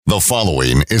The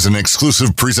following is an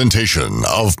exclusive presentation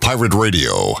of Pirate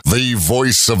Radio, the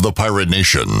voice of the pirate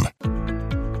nation.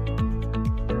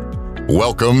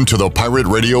 Welcome to the Pirate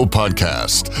Radio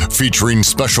Podcast, featuring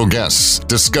special guests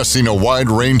discussing a wide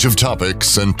range of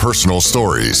topics and personal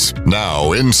stories.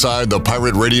 Now, inside the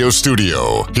Pirate Radio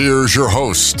studio, here's your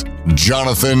host,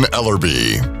 Jonathan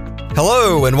Ellerby.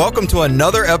 Hello, and welcome to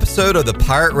another episode of the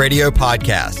Pirate Radio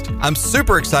Podcast. I'm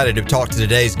super excited to talk to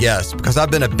today's guest because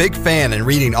I've been a big fan and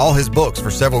reading all his books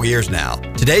for several years now.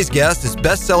 Today's guest is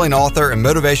best-selling author and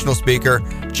motivational speaker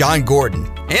Jon Gordon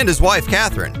and his wife,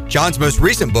 Catherine. Jon's most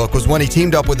recent book was one he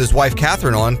teamed up with his wife,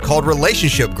 Catherine, on called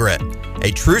Relationship Grit,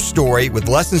 a true story with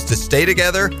lessons to stay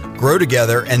together, grow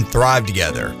together, and thrive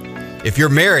together. If you're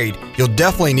married, you'll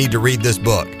definitely need to read this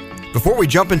book. Before we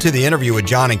jump into the interview with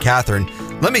Jon and Catherine,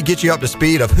 let me get you up to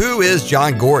speed of who is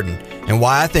Jon Gordon and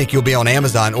why I think you'll be on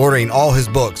Amazon ordering all his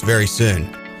books very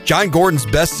soon. Jon Gordon's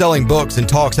best-selling books and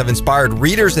talks have inspired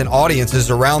readers and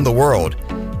audiences around the world.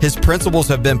 His principles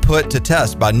have been put to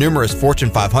test by numerous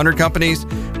Fortune 500 companies,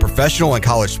 professional and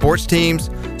college sports teams,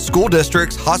 school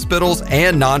districts, hospitals,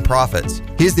 and nonprofits.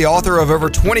 He's the author of over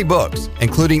 20 books,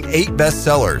 including 8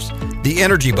 bestsellers: The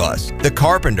Energy Bus, The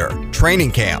Carpenter,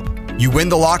 Training Camp, You Win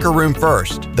the Locker Room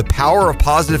First, The Power of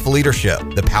Positive Leadership,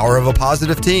 The Power of a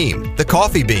Positive Team, The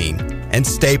Coffee Bean, and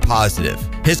Stay Positive.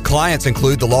 His clients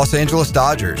include the Los Angeles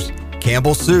Dodgers,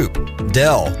 Campbell Soup,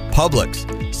 Dell, Publix,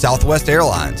 Southwest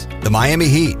Airlines, the Miami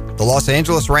Heat, the Los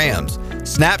Angeles Rams,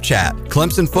 Snapchat,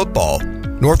 Clemson Football,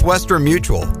 Northwestern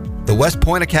Mutual, the West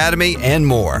Point Academy, and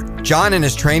more. Jon and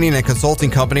his training and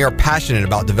consulting company are passionate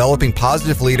about developing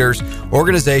positive leaders,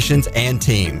 organizations, and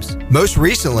teams. Most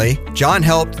recently, Jon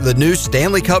helped the new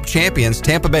Stanley Cup champions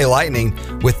Tampa Bay Lightning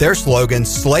with their slogan,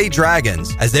 Slay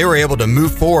Dragons, as they were able to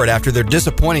move forward after their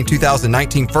disappointing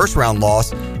 2019 first-round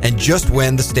loss and just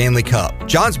win the Stanley Cup.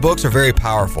 Jon's books are very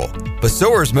powerful, but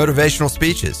so are his motivational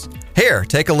speeches. Here,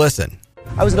 take a listen.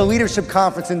 I was at a leadership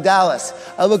conference in Dallas.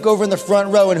 I look over in the front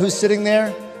row, and who's sitting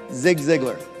there? Zig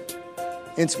Ziglar,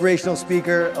 inspirational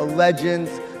speaker, a legend,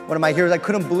 one of my heroes. I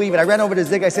couldn't believe it. I ran over to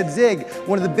Zig. I said, Zig,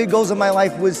 one of the big goals of my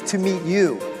life was to meet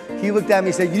you. He looked at me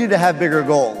and said, you need to have bigger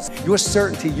goals. Your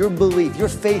certainty, your belief, your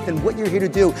faith in what you're here to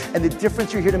do and the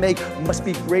difference you're here to make must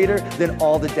be greater than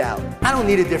all the doubt. I don't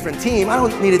need a different team. I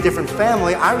don't need a different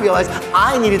family. I realized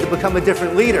I needed to become a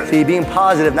different leader. See, being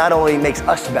positive not only makes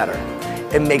us better,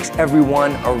 it makes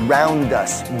everyone around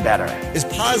us better. Is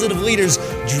positive leaders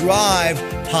drive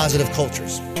positive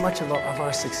cultures. Much of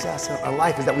our success in our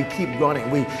life is that we keep running.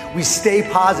 We stay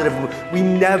positive. We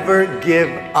never give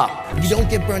up. You don't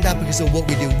get burned out because of what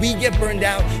we do. We get burned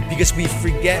out because we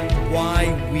forget why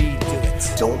we do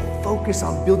it. Don't focus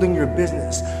on building your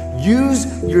business.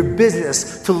 Use your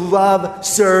business to love,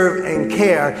 serve, and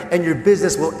care, and your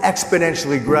business will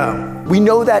exponentially grow. We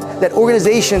know that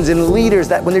organizations and leaders,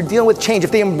 that when they're dealing with change,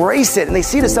 if they embrace it and they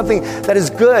see it as something that is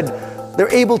good,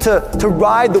 they're able to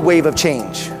ride the wave of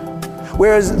change.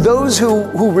 Whereas those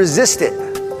who resist it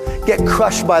get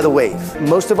crushed by the wave.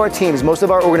 Most of our teams, most of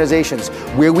our organizations,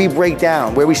 where we break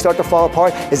down, where we start to fall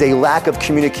apart, is a lack of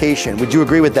communication. Would you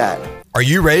agree with that? Are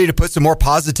you ready to put some more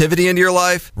positivity into your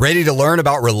life? Ready to learn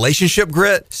about relationship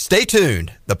grit? Stay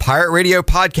tuned. The Pirate Radio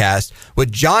Podcast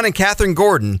with Jon and Catherine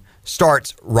Gordon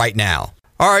starts right now.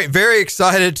 All right, very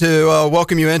excited to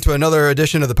welcome you into another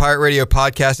edition of the Pirate Radio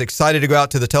Podcast. Excited to go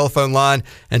out to the telephone line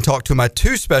and talk to my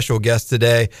two special guests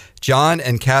today, Jon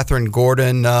and Catherine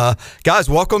Gordon. Guys,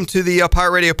 welcome to the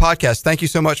Pirate Radio Podcast. Thank you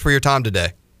so much for your time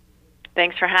today.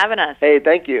 Thanks for having us. Hey,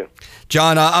 thank you.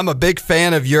 Jon, I'm a big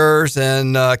fan of yours,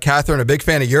 and Catherine, a big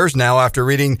fan of yours now after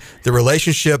reading the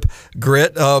Relationship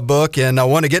Grit book, and I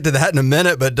want to get to that in a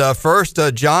minute. But first,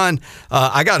 Jon,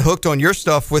 I got hooked on your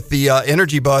stuff with the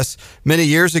Energy Bus many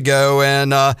years ago,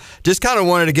 and just kind of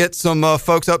wanted to get some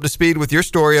folks up to speed with your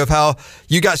story of how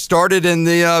you got started in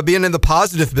the being in the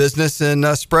positive business and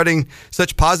spreading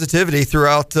such positivity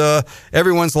throughout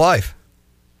everyone's life.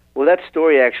 Well, that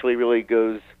story actually really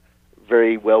goes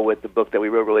very well with the book that we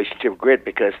wrote, Relationship Grit,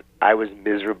 because I was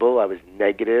miserable, I was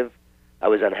negative, I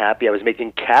was unhappy, I was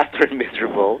making Catherine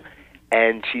miserable,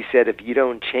 and she said, if you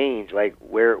don't change, like,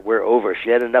 we're over. She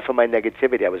had enough of my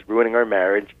negativity. I was ruining our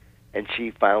marriage, and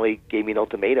she finally gave me an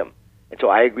ultimatum. And so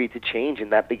I agreed to change,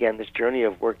 and that began this journey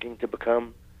of working to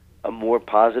become a more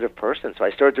positive person. So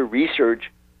I started to research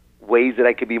ways that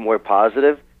I could be more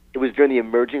positive. It was during the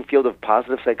emerging field of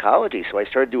positive psychology, so I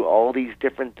started to do all these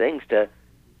different things to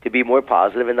be more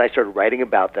positive, and I started writing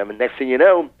about them. And next thing you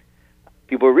know,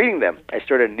 people were reading them. I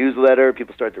started a newsletter.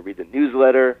 People started to read the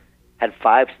newsletter. Had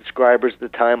 5 subscribers at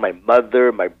the time, my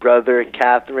mother, my brother,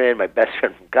 Catherine, my best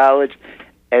friend from college.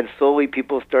 And slowly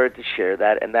people started to share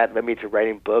that, and that led me to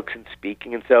writing books and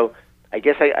speaking. And so I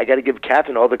guess I got to give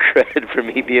Catherine all the credit for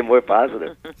me being more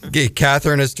positive.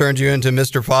 Catherine has turned you into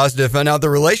Mr. Positive. And now the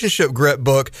Relationship Grit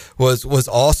book was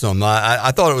awesome.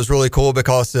 I thought it was really cool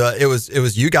because it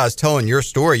was you guys telling your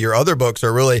story. Your other books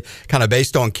are really kind of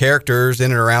based on characters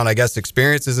in and around, I guess,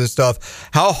 experiences and stuff.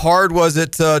 How hard was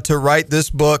it to write this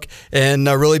book and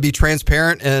really be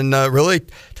transparent and really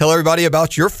tell everybody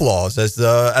about your flaws as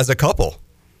a couple?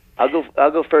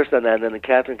 I'll go first on that, and then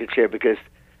Catherine can share, because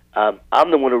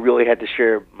I'm the one who really had to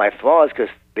share my flaws because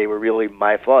they were really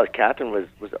my flaws. Catherine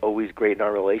was always great in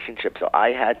our relationship, so I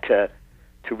had to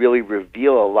really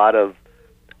reveal a lot of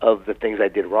the things I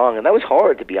did wrong, and that was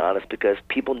hard, to be honest, because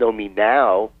people know me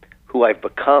now, who I've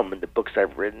become, and the books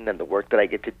I've written, and the work that I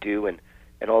get to do, and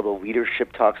all the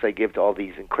leadership talks I give to all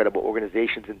these incredible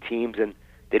organizations and teams, and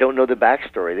they don't know the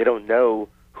backstory. They don't know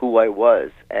who I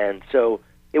was, and so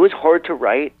it was hard to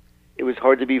write. It was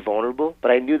hard to be vulnerable, but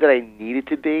I knew that I needed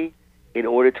to be in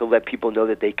order to let people know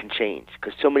that they can change.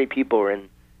 Because so many people are in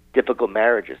difficult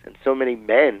marriages, and so many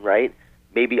men, right,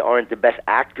 maybe aren't the best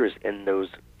actors in those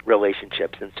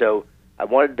relationships. And so I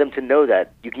wanted them to know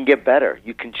that you can get better,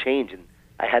 you can change. And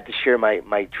I had to share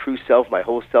my true self, my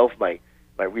whole self, my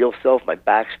real self, my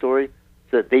backstory,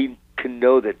 so that they can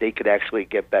know that they could actually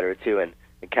get better too. And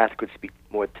Kathy could speak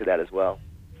more to that as well.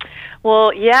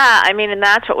 Well, yeah, I mean, and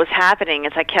that's what was happening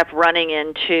is I kept running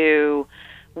into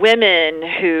women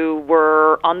who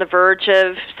were on the verge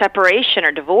of separation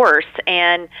or divorce,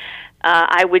 and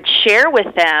I would share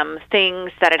with them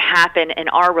things that had happened in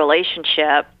our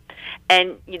relationship,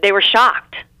 and they were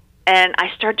shocked. And I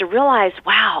started to realize,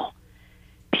 wow,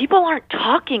 people aren't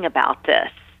talking about this.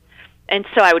 And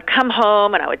so I would come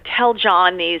home and I would tell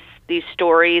John these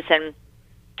stories, and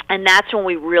that's when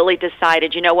we really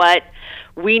decided, you know what,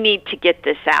 we need to get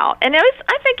this out. And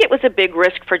I think it was a big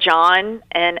risk for John,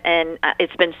 and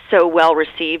it's been so well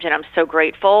received, and I'm so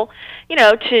grateful,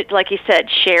 to, like he said,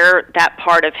 share that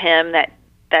part of him that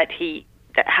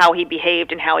how he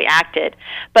behaved and how he acted.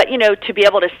 But, to be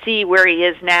able to see where he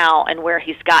is now and where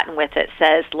he's gotten with it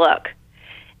says, look,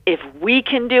 if we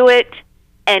can do it,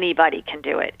 anybody can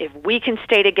do it. If we can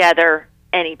stay together,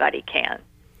 anybody can.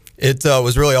 It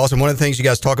was really awesome. One of the things you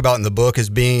guys talk about in the book is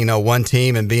being one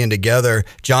team and being together.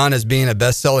 John as being a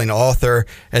best-selling author,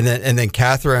 and then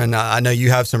Catherine, I know you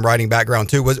have some writing background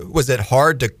too. Was it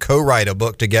hard to co-write a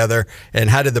book together, and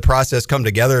how did the process come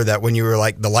together that when you were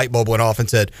like the light bulb went off and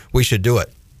said, we should do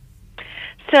it?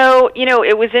 So,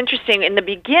 it was interesting. In the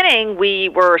beginning, we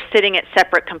were sitting at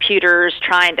separate computers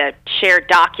trying to share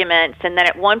documents, and then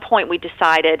at one point we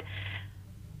decided,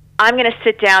 I'm going to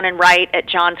sit down and write at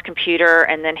John's computer,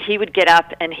 and then he would get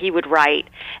up and he would write.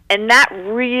 And that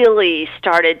really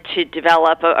started to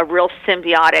develop a real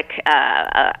symbiotic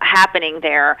happening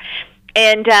there.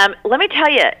 And let me tell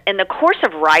you, in the course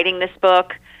of writing this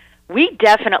book, we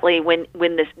definitely, when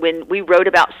we wrote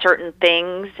about certain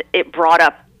things, it brought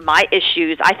up my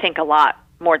issues, I think, a lot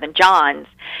more than John's.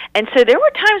 And so there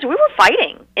were times we were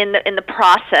fighting in the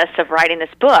process of writing this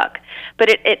book. But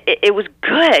it was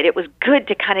good. It was good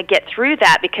to kind of get through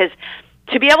that, because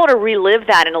to be able to relive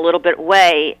that in a little bit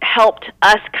way helped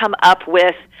us come up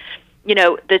with,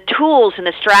 the tools and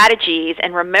the strategies,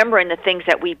 and remembering the things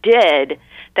that we did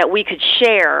that we could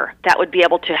share that would be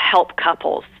able to help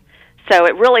couples. So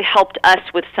it really helped us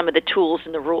with some of the tools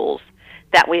and the rules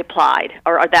that we applied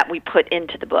or that we put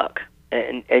into the book.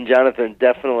 And Jonathan,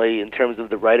 definitely in terms of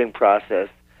the writing process,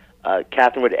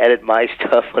 Catherine would edit my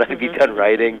stuff when I'd be done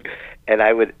writing, and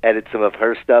I would edit some of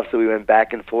her stuff, so we went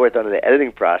back and forth on the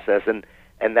editing process, and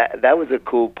that was a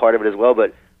cool part of it as well.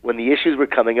 But when the issues were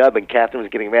coming up and Catherine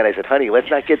was getting mad, I said, honey, let's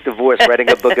not get divorced writing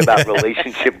a book about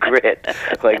relationship grit.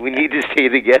 Like, we need to stay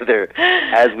together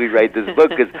as we write this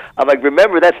book, because I'm like,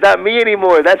 remember, that's not me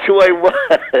anymore. That's who I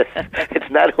was.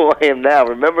 It's not who I am now.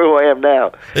 Remember who I am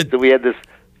now. So we had this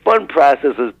fun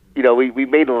process. We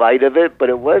made light of it, but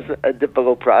it was a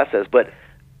difficult process. But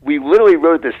we literally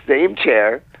wrote the same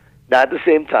chair, not at the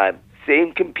same time,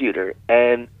 same computer,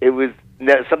 and it was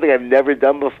something I've never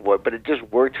done before, but it just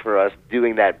worked for us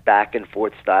doing that back and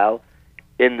forth style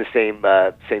in the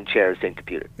same chair, same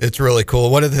computer. It's really cool.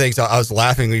 One of the things I was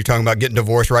laughing when you're talking about getting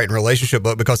divorced, writing a relationship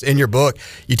book, because in your book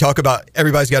you talk about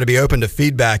everybody's got to be open to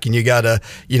feedback, and you got to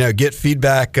get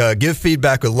feedback, give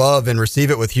feedback with love, and receive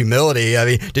it with humility. I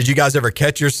mean, did you guys ever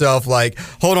catch yourself like,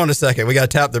 hold on a second, we got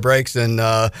to tap the brakes and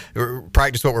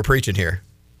practice what we're preaching here?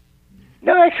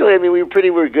 No, actually, I mean, we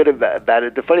were good about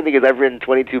it. The funny thing is I've written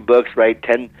 22 books, right?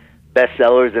 10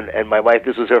 bestsellers, and my wife,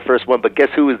 this was her first one. But guess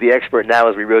who was the expert now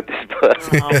as we wrote this book?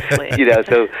 Oh, You know,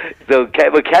 so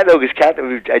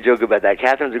Catherine, I joke about that.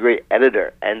 Catherine's a great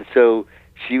editor, and so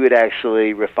she would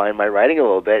actually refine my writing a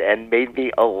little bit and made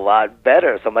me a lot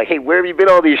better. So I'm like, hey, where have you been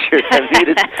all these years?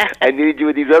 I needed you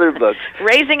with these other books.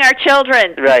 Raising our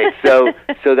children. Right. So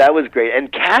that was great.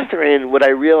 And Catherine, what I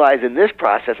realized in this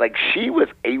process, like, she was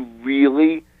a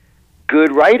really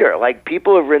good writer. Like,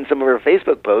 people have written some of her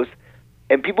Facebook posts,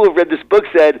 and people who've read this book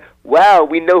said, wow,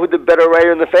 we know who the better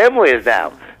writer in the family is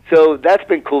now. So that's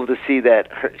been cool to see that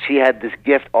she had this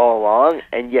gift all along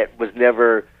and yet was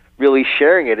never really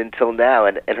sharing it until now,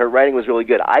 and her writing was really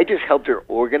good. I just helped her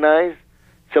organize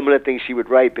some of the things she would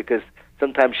write, because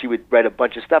sometimes she would write a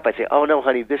bunch of stuff. I'd say, oh, no,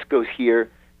 honey, this goes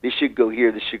here, this should go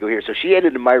here, this should go here. So she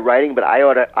edited my writing, but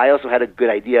I also had a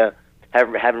good idea,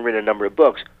 having written a number of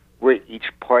books, where each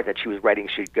part that she was writing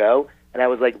should go. And I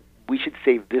was like, we should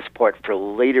save this part for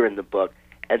later in the book.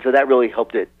 And so that really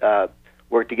helped it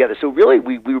work together. So really,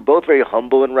 we were both very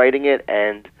humble in writing it,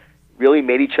 and really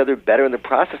made each other better in the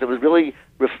process. It was really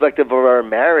reflective of our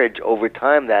marriage over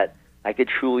time, that I could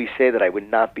truly say that I would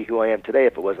not be who I am today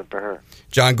if it wasn't for her.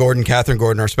 John Gordon, Catherine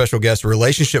Gordon, our special guest.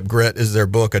 Relationship Grit is their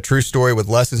book, a true story with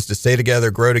lessons to stay together,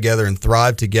 grow together, and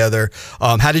thrive together.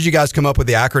 How did you guys come up with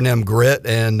the acronym GRIT,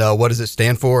 and what does it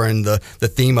stand for, and the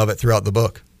theme of it throughout the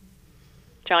book?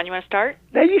 John, you want to start?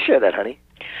 Now you share that, honey.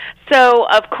 So,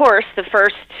 of course, the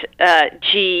first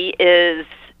G is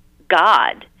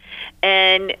God.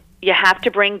 And you have to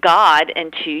bring God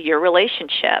into your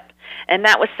relationship. And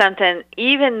that was something,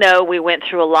 even though we went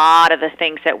through a lot of the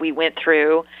things that we went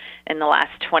through in the last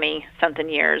 20-something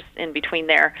years in between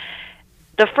there,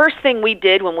 the first thing we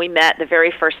did when we met, the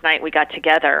very first night we got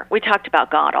together, we talked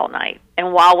about God all night.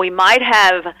 And while we might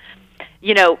have,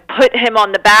 put him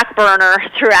on the back burner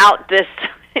throughout this,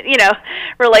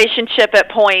 relationship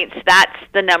at points, that's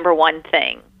the number one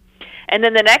thing. And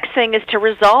then the next thing is to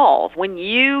resolve. When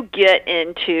you get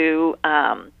into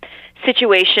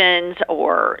situations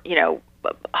or,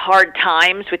 hard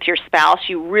times with your spouse,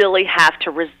 you really have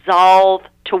to resolve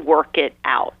to work it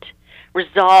out.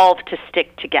 Resolve to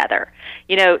stick together.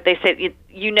 They say,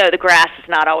 the grass is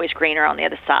not always greener on the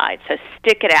other side, so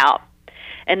stick it out.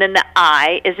 And then the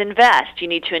I is invest. You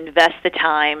need to invest the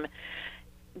time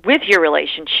with your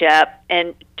relationship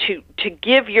and to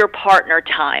give your partner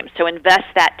time. So invest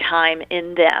that time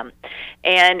in them.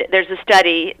 And there's a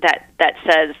study that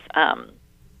says,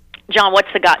 John, what's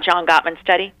the John Gottman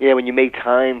study? Yeah, when you make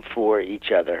time for each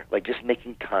other, like just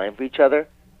making time for each other,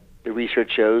 the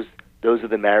research shows those are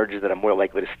the marriages that are more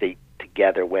likely to stay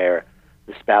together, where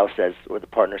the spouse says, or the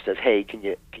partner says, hey, can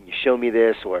you show me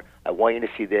this, or I want you to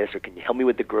see this, or can you help me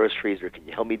with the groceries, or can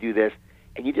you help me do this?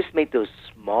 And you just make those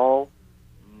small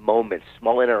moments,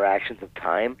 small interactions of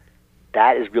time.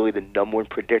 That is really the number one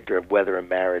predictor of whether a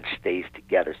marriage stays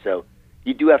together. So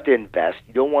you do have to invest.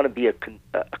 You don't want to be a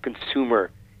consumer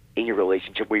in your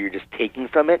relationship where you're just taking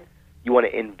from it. You want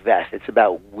to invest. It's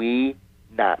about we,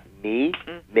 not me,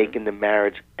 making the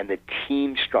marriage and the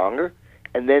team stronger.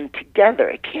 And then together,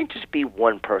 it can't just be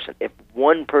one person. If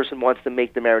one person wants to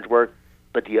make the marriage work,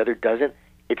 but the other doesn't,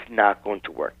 it's not going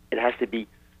to work. It has to be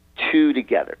two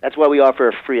together. That's why we offer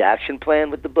a free action plan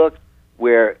with the book,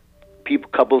 where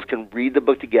couples can read the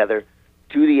book together,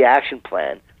 do the action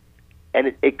plan,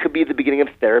 and it could be the beginning of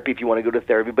therapy if you want to go to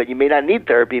therapy, but you may not need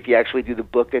therapy if you actually do the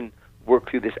book and work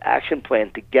through this action plan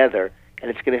together,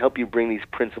 and it's going to help you bring these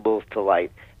principles to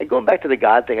light. And going back to the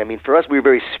God thing, I mean, for us, we were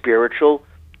very spiritual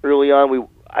early on.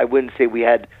 I wouldn't say we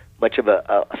had much of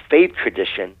a faith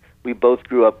tradition. We both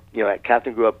grew up,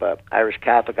 Catherine grew up Irish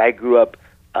Catholic. I grew up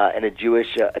in a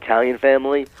Jewish Italian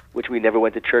family, which we never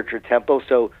went to church or temple.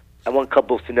 So I want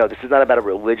couples to know this is not about a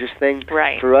religious thing.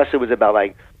 Right. For us, it was about,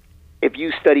 like, if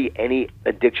you study any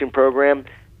addiction program,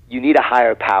 you need a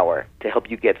higher power to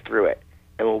help you get through it.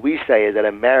 And what we say is that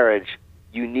in marriage,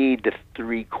 you need the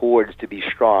 3 chords to be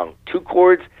strong. 2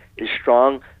 chords is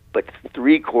strong, but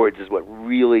 3 chords is what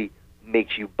really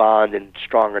makes you bond and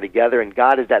stronger together. And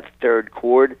God is that 3rd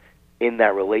chord in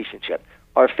that relationship.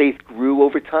 Our faith grew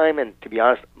over time, and to be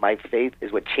honest, my faith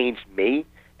is what changed me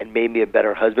and made me a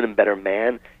better husband and better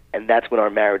man, and that's when our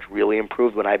marriage really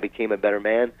improved, when I became a better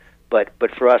man. But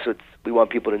for us, we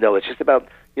want people to know it's just about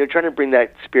trying to bring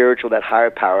that spiritual, that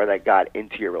higher power, that God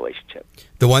into your relationship.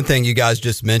 The one thing you guys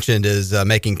just mentioned is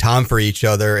making time for each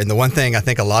other, and the one thing I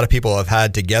think a lot of people have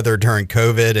had together during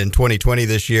COVID and 2020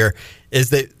 this year is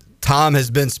that time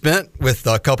has been spent with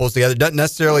couples together. Doesn't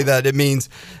necessarily that it means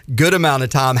good amount of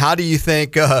time. How do you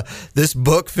think this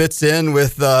book fits in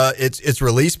with its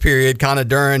release period, kind of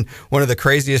during one of the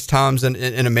craziest times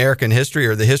in American history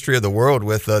or the history of the world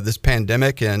with this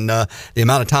pandemic and the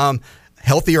amount of time,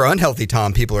 healthy or unhealthy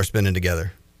time, people are spending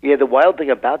together? Yeah, the wild thing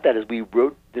about that is we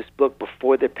wrote this book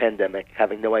before the pandemic,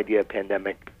 having no idea a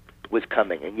pandemic was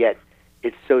coming, and yet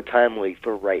it's so timely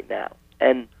for right now.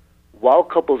 And while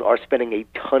couples are spending a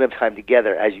ton of time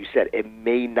together, as you said, it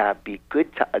may not be a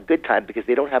good time because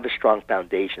they don't have a strong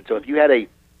foundation. So if you had a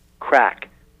crack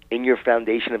in your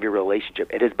foundation of your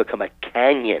relationship, it has become a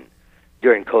canyon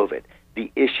during COVID.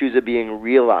 The issues are being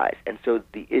realized, and so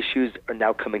the issues are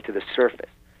now coming to the surface.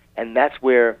 And that's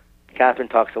where Catherine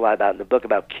talks a lot about in the book,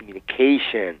 about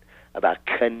communication, about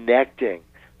connecting,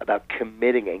 about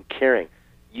committing and caring.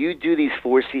 You do these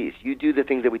 4 C's. You do the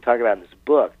things that we talk about in this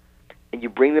book, and you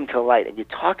bring them to light, and you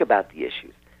talk about the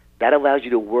issues. That allows you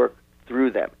to work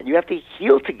through them. And you have to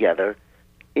heal together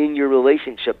in your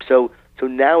relationship. So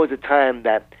now is a time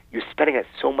that you're spending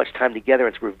so much time together,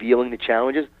 it's revealing the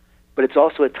challenges, but it's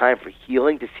also a time for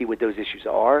healing to see what those issues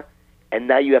are. And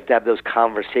now you have to have those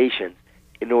conversations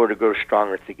in order to grow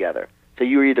stronger together. So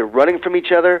you're either running from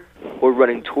each other or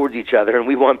running towards each other, and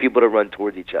we want people to run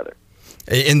towards each other.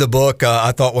 In the book,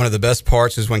 I thought one of the best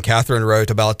parts is when Catherine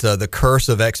wrote about the curse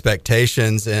of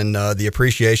expectations and the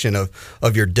appreciation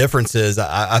of your differences.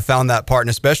 I found that part,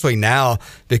 and especially now,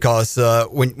 because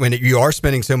when you are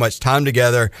spending so much time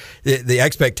together, the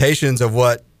expectations of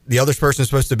what the other person is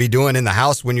supposed to be doing in the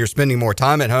house when you're spending more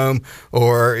time at home,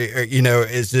 or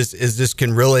is this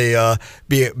can really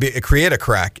create a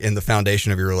crack in the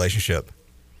foundation of your relationship.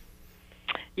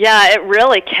 Yeah, it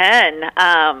really can.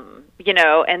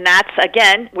 And that's,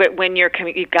 again, when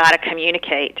you've got to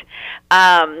communicate.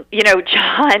 John,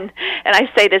 and I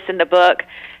say this in the book,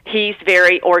 he's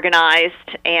very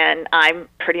organized, and I'm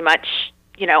pretty much,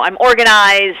 I'm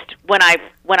organized when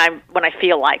I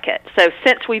feel like it. So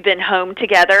since we've been home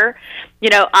together,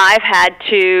 I've had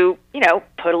to,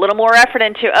 put a little more effort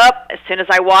into as soon as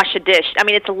I wash a dish. I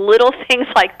mean, it's little things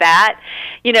like that,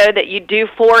 that you do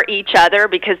for each other,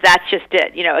 because that's just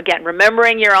it. Again,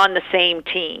 remembering you're on the same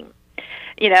team.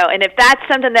 And if that's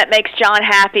something that makes John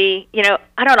happy,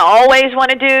 I don't always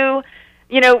want to do,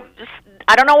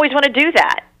 I don't always want to do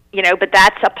that, but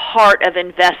that's a part of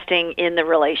investing in the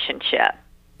relationship.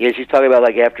 Yeah, she's talking about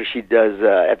after she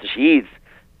eats,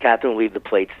 Catherine will leave the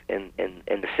plates in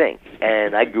the sink.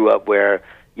 And I grew up where,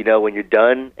 when you're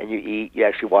done and you eat, you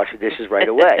actually wash the dishes right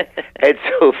away. And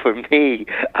so for me,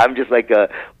 I'm just a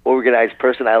organized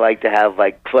person. I like to have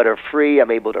clutter-free. I'm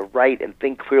able to write and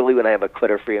think clearly when I have a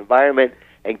clutter-free environment.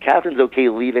 And Catherine's okay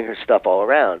leaving her stuff all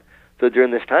around. So during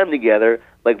this time together,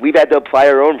 we've had to apply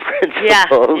our own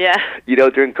principles. Yeah.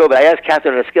 During COVID, I asked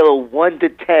Catherine on a scale of 1 to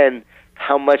 10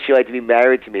 how much she liked to be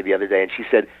married to me the other day, and she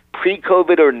said,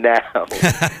 pre-COVID or now?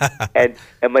 and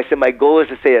I said, my goal is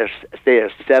to stay a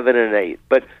 7 and an 8.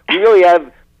 But we really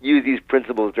have used these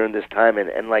principles during this time,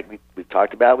 and we've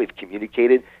talked about, we've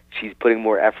communicated. She's putting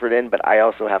more effort in, but I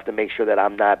also have to make sure that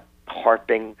I'm not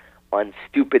harping on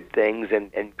stupid things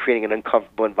and creating an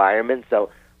uncomfortable environment. So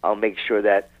I'll make sure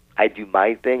that I do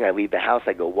my thing. I leave the house,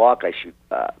 I go walk, I shoot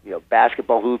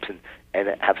basketball hoops and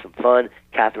have some fun.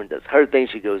 Catherine does her thing.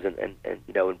 She goes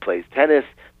and plays tennis,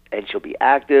 and she'll be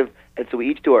active. And so we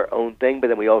each do our own thing, but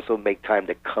then we also make time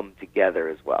to come together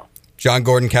as well. John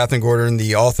Gordon, Catherine Gordon,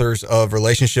 the authors of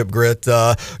Relationship Grit.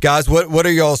 Guys, what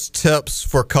are y'all's tips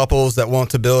for couples that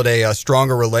want to build a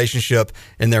stronger relationship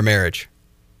in their marriage?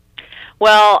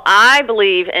 Well, I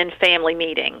believe in family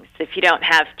meetings. If you don't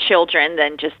have children,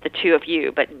 then just the two of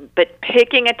you. But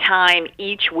picking a time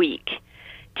each week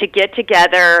to get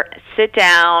together, sit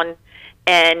down,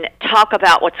 and talk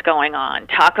about what's going on.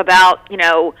 Talk about,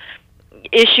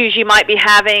 issues you might be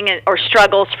having or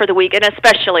struggles for the week, and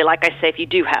especially, like I say, if you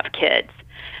do have kids.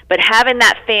 But having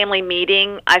that family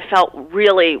meeting, I felt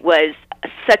really was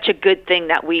such a good thing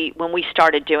that when we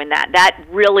started doing that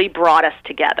really brought us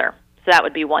together. So that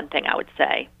would be one thing I would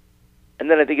say.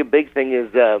 And then I think a big thing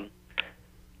is,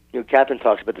 Catherine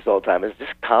talks about this all the time, is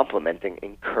just complimenting,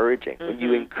 encouraging. Mm-hmm. When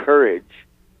you encourage,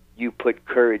 you put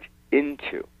courage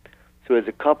into. So as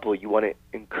a couple, you want to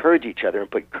encourage each other and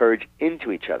put courage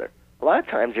into each other. A lot of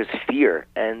times there's fear,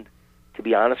 and to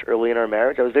be honest, early in our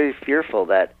marriage, I was very fearful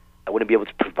that I wouldn't be able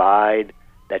to provide,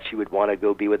 that she would want to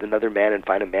go be with another man and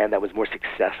find a man that was more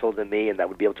successful than me and that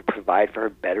would be able to provide for her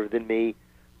better than me.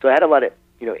 So I had a lot of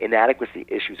inadequacy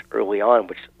issues early on,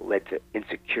 which led to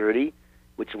insecurity,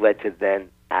 which led to then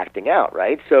acting out,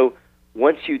 right? So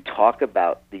once you talk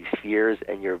about these fears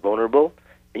and you're vulnerable,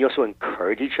 and you also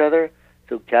encourage each other,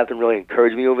 So Catherine really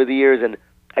encouraged me over the years, and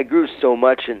I grew so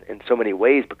much in so many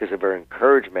ways because of her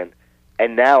encouragement.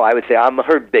 And now I would say I'm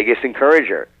her biggest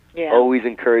encourager. Yeah. Always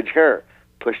encourage her,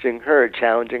 pushing her,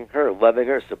 challenging her, loving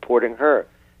her, supporting her.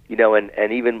 You know, and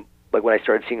even like when I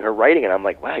started seeing her writing, and I'm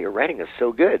like, wow, your writing is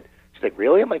so good. She's like,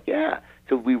 really? I'm like, yeah.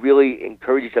 So we really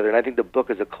encourage each other, and I think the book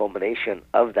is a culmination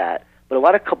of that. But a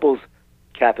lot of couples,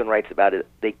 Catherine writes about it,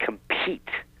 they compete.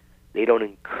 They don't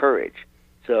encourage.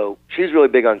 So she's really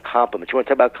big on compliments. You want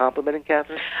to talk about complimenting,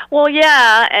 Catherine? Well,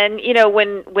 yeah, and you know,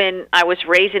 when I was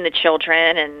raising the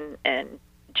children, and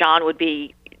John would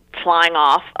be flying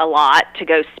off a lot to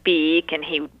go speak, and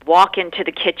he would walk into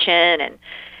the kitchen, and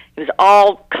he was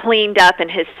all cleaned up in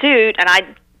his suit, and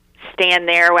I'd stand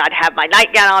there. I'd have my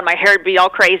nightgown on, my hair would be all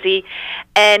crazy,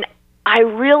 and I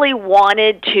really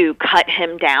wanted to cut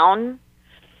him down,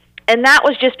 and that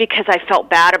was just because I felt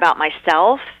bad about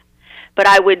myself. But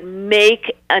I would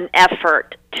make an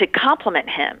effort to compliment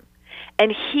him,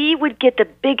 and he would get the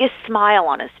biggest smile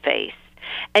on his face.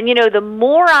 And, you know, the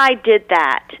more I did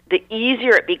that, the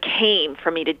easier it became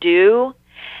for me to do,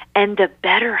 and the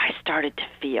better I started to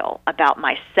feel about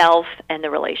myself and the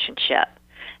relationship.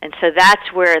 And so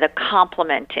that's where the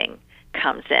complimenting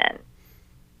comes in.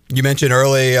 You mentioned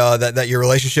early that your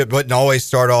relationship wouldn't always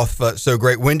start off so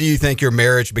great. When do you think your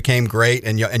marriage became great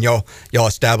and y'all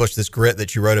established this grit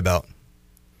that you wrote about?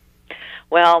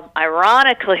 Well,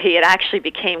 ironically, it actually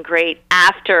became great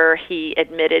after he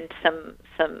admitted some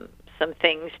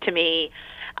things to me.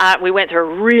 We went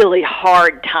through a really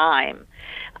hard time,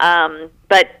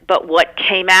 but what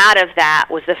came out of that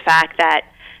was the fact that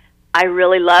I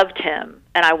really loved him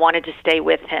and I wanted to stay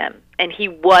with him, and he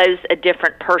was a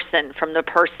different person from the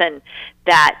person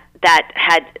that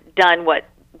had done what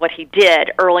he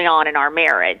did early on in our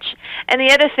marriage. And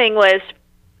the other thing was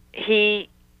he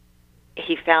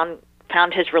found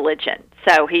his religion.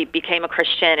 So he became a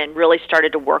Christian and really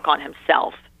started to work on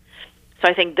himself. So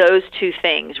I think those two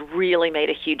things really made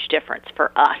a huge difference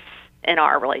for us in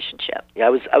our relationship. Yeah,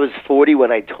 I was 40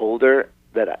 when I told her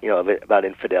that, you know, about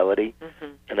infidelity,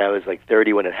 and I was like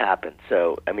 30 when it happened.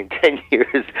 So, I mean, 10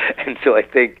 years. And so I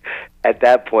think at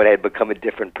that point I had become a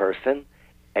different person,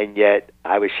 and yet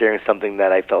I was sharing something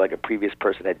that I felt like a previous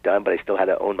person had done, but I still had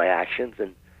to own my actions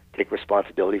and take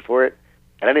responsibility for it.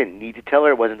 And I didn't need to tell her.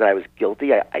 It wasn't that I was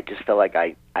guilty. I just felt like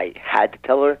I had to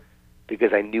tell her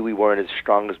because I knew we weren't as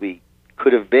strong as we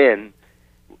could have been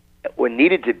or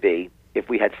needed to be if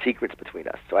we had secrets between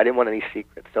us. So I didn't want any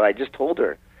secrets. So I just told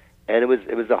her. And it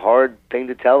was a hard thing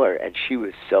to tell her. And she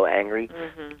was so angry.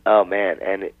 Oh, man.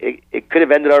 And it could have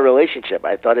ended our relationship.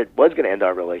 I thought it was going to end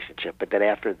our relationship. But then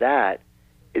after that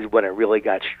is when it really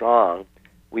got strong.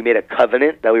 We made a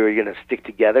covenant that we were going to stick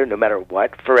together no matter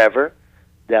what, forever.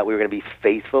 That we were going to be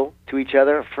faithful to each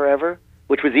other forever,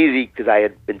 which was easy because I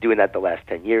had been doing that the last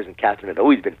 10 years, and Catherine had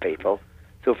always been faithful.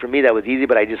 So for me, that was easy,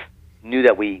 but I just knew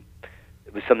that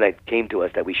it was something that came to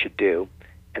us that we should do.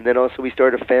 And then also we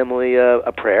started a family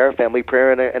prayer,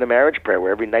 and a marriage prayer,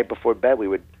 where every night before bed we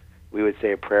would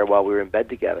say a prayer while we were in bed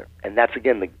together. And that's,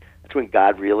 again, that's when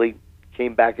God really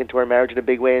came back into our marriage in a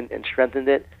big way and strengthened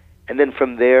it. And then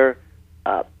from there,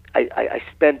 I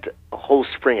spent a whole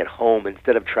spring at home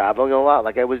instead of traveling a lot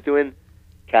like I was doing.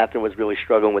 Catherine was really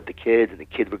struggling with the kids, and the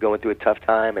kids were going through a tough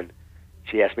time, and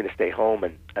she asked me to stay home.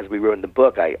 And as we wrote in the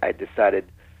book, I decided,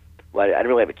 well, I didn't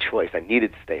really have a choice. I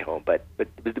needed to stay home, but it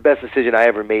was the best decision I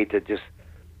ever made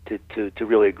to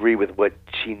really agree with what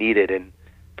she needed. And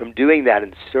from doing that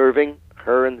and serving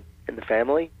her and the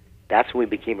family, that's when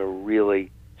we became a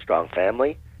really strong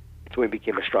family. It's when we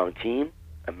became a strong team,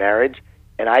 a marriage.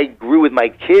 And I grew with my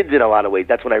kids in a lot of ways.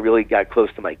 That's when I really got close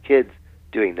to my kids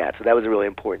doing that. So that was a really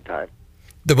important time.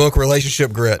 The book,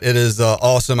 Relationship Grit, it is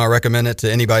awesome. I recommend it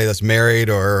to anybody that's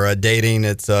married or dating.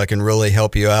 It can really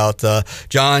help you out.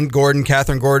 John Gordon,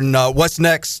 Catherine Gordon, what's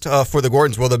next for the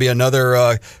Gordons? Will there be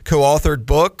another co-authored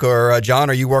book? Or, John,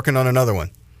 are you working on another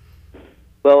one?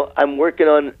 Well, I'm working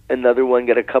on another one.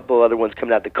 Got a couple other ones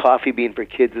coming out. The Coffee Bean for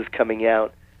Kids is coming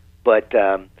out. But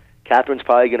Catherine's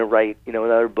probably going to write,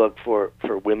 another book for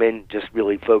women, just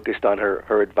really focused on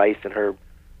her advice and her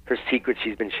secrets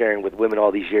she's been sharing with women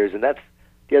all these years. And that's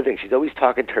the other thing. She's always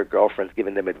talking to her girlfriends,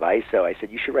 giving them advice. So I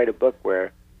said, you should write a book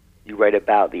where you write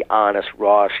about the honest,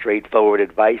 raw, straightforward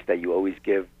advice that you always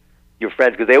give your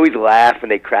friends, because they always laugh and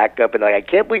they crack up and I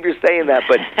can't believe you're saying that,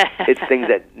 but it's things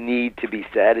that need to be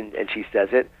said, and she says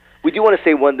it. We do want to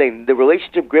say one thing. The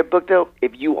Relationship Grit book, though,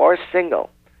 if you are single,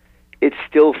 it's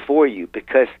still for you,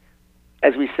 because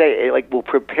as we say, it will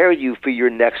prepare you for your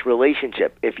next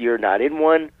relationship. If you're not in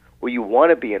one or you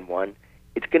want to be in one,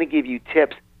 it's going to give you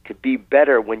tips to be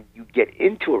better when you get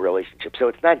into a relationship. So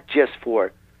it's not just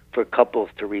for for couples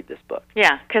to read this book.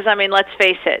 Yeah, because, I mean, let's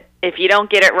face it. If you don't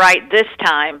get it right this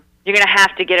time, you're going to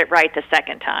have to get it right the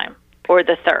second time or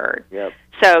the third. Yep.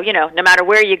 So, no matter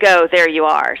where you go, there you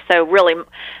are. So really,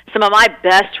 some of my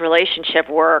best relationship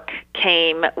work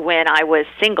came when I was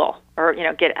single or,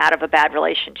 get out of a bad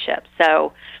relationship.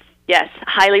 So, yes,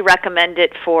 highly recommend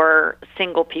it for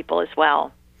single people as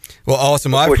well. Well,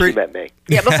 awesome. Before she met me.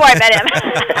 Yeah, before I met him.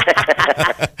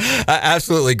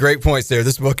 Absolutely. Great points there.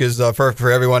 This book is perfect for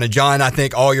everyone. And John, I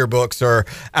think all your books are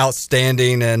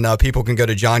outstanding, and people can go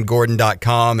to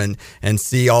johngordon.com and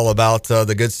see all about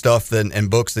the good stuff and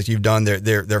books that you've done.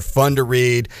 They're fun to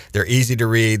read. They're easy to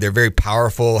read. They're very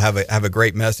powerful, have a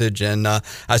great message. And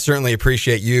I certainly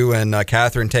appreciate you and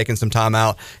Catherine taking some time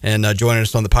out and joining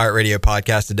us on the Pirate Radio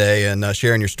podcast today and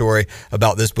sharing your story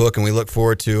about this book. And we look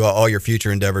forward to all your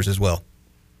future endeavors as well.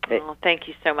 Oh, thank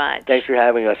you so much. Thanks for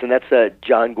having us. And that's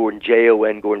John Gordon,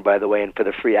 Jon Gordon, by the way. And for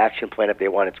the free action plan, if they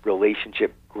want, it's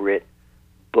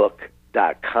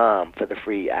relationshipgritbook.com for the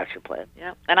free action plan.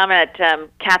 Yeah, and I'm at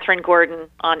Catherine Gordon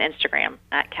on Instagram,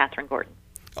 at Catherine Gordon.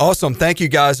 Awesome. Thank you,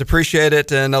 guys. Appreciate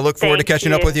it. And I look forward to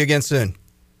catching up with you again soon.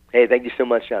 Hey, thank you so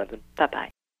much, Jonathan.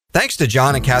 Bye-bye. Thanks to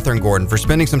John and Catherine Gordon for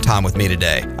spending some time with me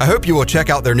today. I hope you will check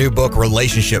out their new book,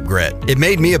 Relationship Grit. It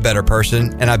made me a better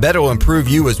person, and I bet it will improve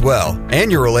you as well, and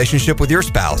your relationship with your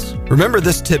spouse. Remember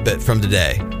this tidbit from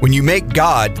today. When you make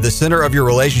God the center of your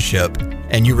relationship,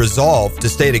 and you resolve to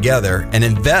stay together and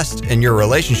invest in your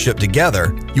relationship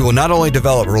together, you will not only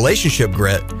develop relationship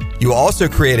grit, you will also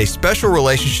create a special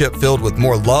relationship filled with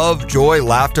more love, joy,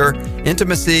 laughter,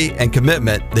 intimacy, and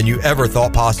commitment than you ever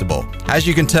thought possible. As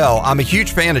you can tell, I'm a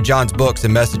huge fan of John's books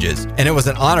and messages, and it was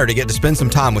an honor to get to spend some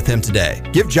time with him today.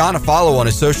 Give John a follow on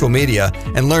his social media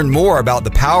and learn more about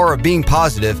the power of being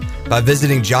positive by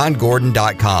visiting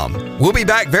johngordon.com. We'll be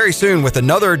back very soon with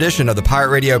another edition of the Pirate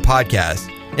Radio Podcast.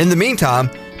 In the meantime,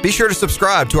 be sure to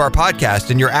subscribe to our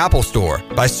podcast in your Apple Store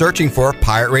by searching for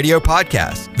Pirate Radio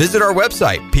Podcast. Visit our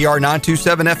website,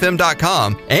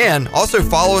 pr927fm.com, and also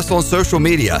follow us on social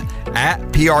media at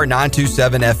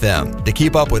pr927fm to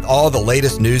keep up with all the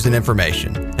latest news and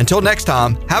information. Until next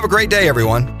time, have a great day,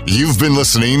 everyone. You've been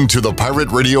listening to the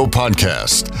Pirate Radio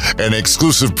Podcast, an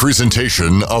exclusive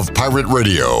presentation of Pirate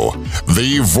Radio,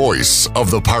 the voice of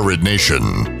the pirate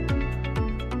nation.